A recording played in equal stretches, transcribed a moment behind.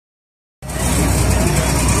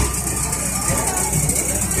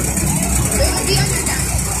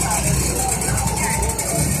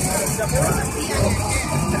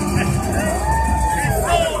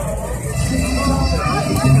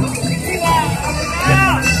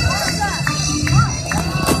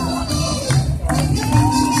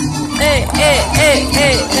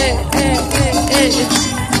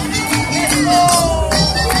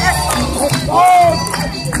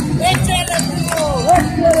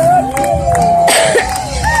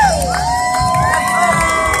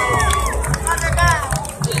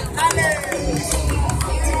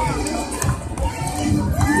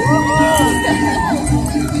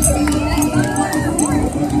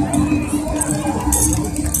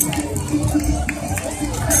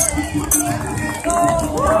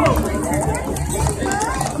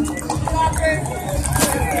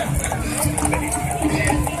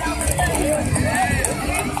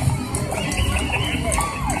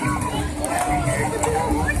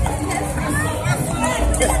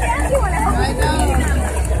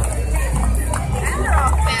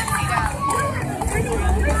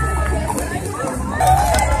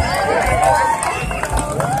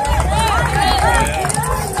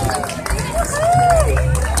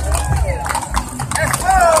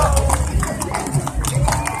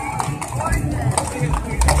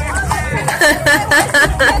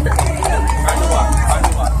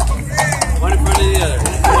One in front of the other.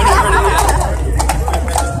 One in front of the other.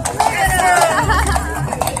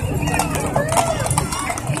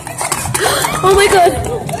 Oh my god!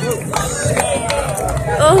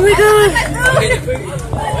 Oh my god!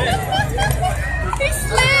 He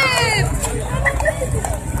slipped!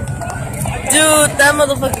 Dude, that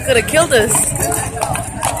motherfucker could have killed us.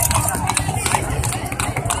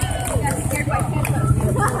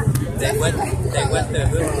 They wet the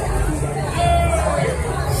hood.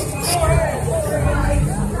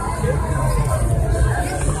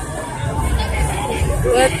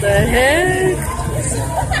 What the heck?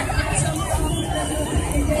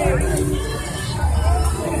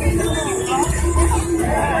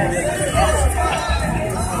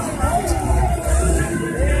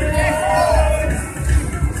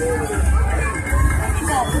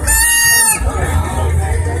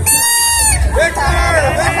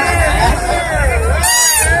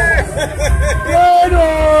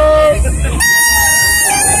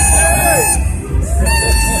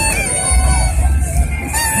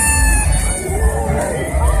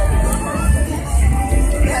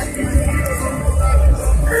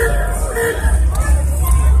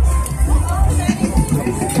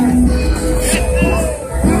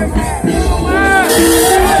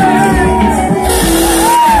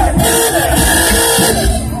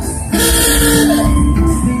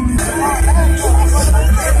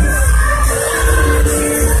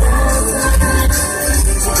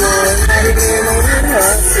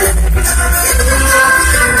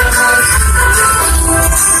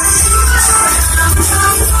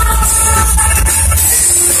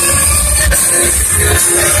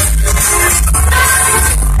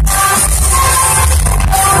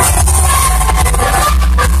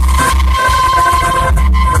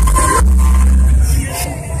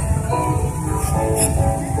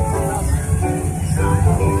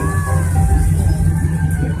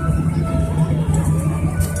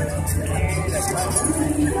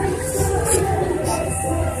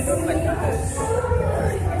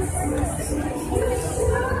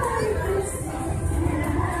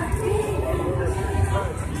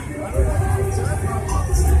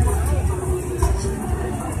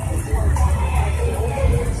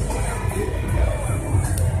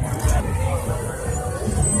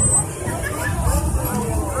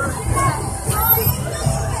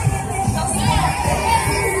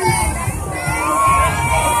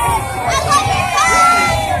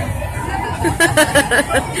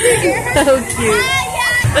 How cute.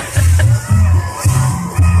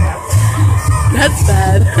 That's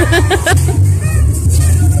bad.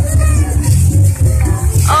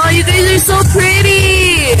 Oh, you guys are so pretty.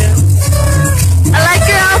 I like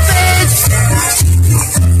your outfits.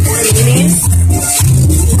 Beanies.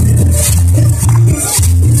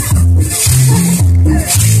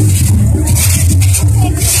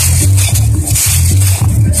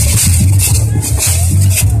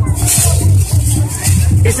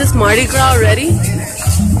 Is this Mardi Gras already?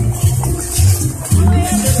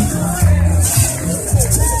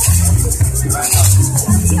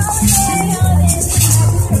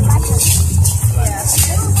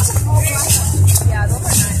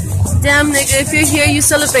 Damn, nigga, if you're here, you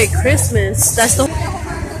celebrate Christmas. That's the...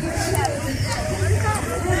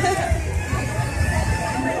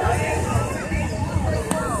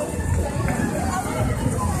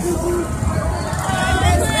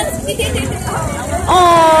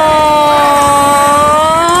 Aww!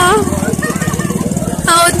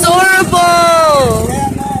 How adorable!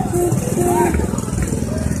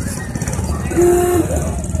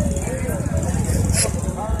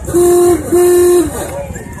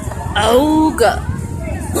 Oh god!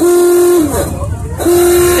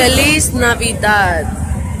 Feliz Navidad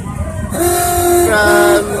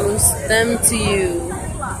from them to you.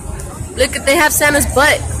 Look, they have Santa's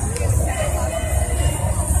butt.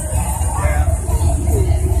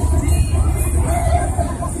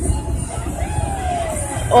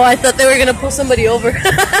 Oh, I thought they were gonna pull somebody over.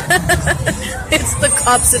 It's the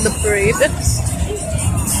cops in the parade.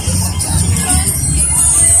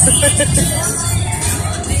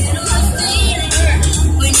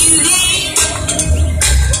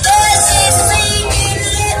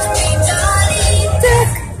 Deck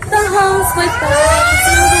the halls with bells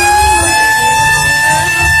and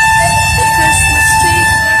the Christmas tree.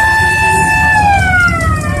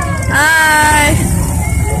 Hi.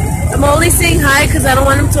 I'm only saying hi because I don't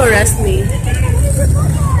want him to arrest me.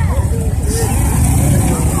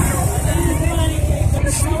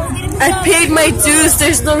 I paid my dues.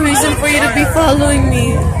 There's no reason for you to be following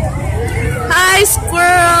me. Hi,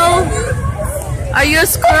 squirrel. Are you a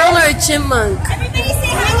squirrel or a chipmunk? Everybody say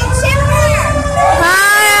hi to Chipper. Hi.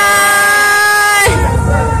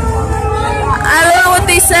 I don't know what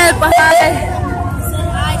they said, but hi.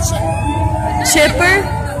 Hi, Chipper.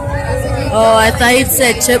 Chipper? Oh, I thought you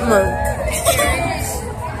said chipmunk.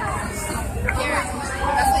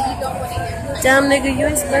 Damn, nigga, you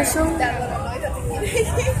ain't special?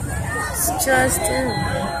 It's just him.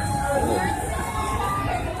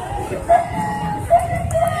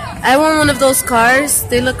 I want one of those cars.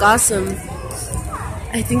 They look awesome.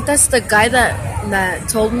 I think that's the guy that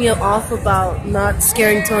told me off about not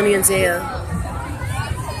scaring Tony and Zaya.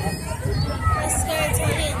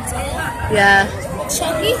 Yeah.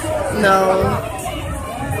 Chucky? No.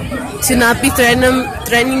 To not be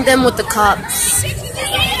threatening them with the cops.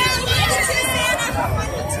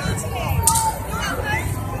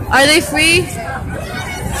 Are they free?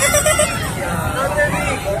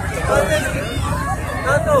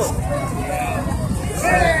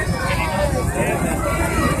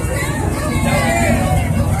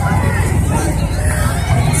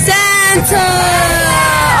 Santa!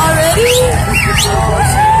 Already?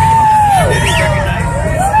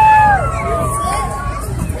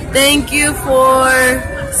 Thank you for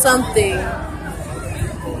something.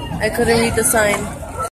 I couldn't read the sign.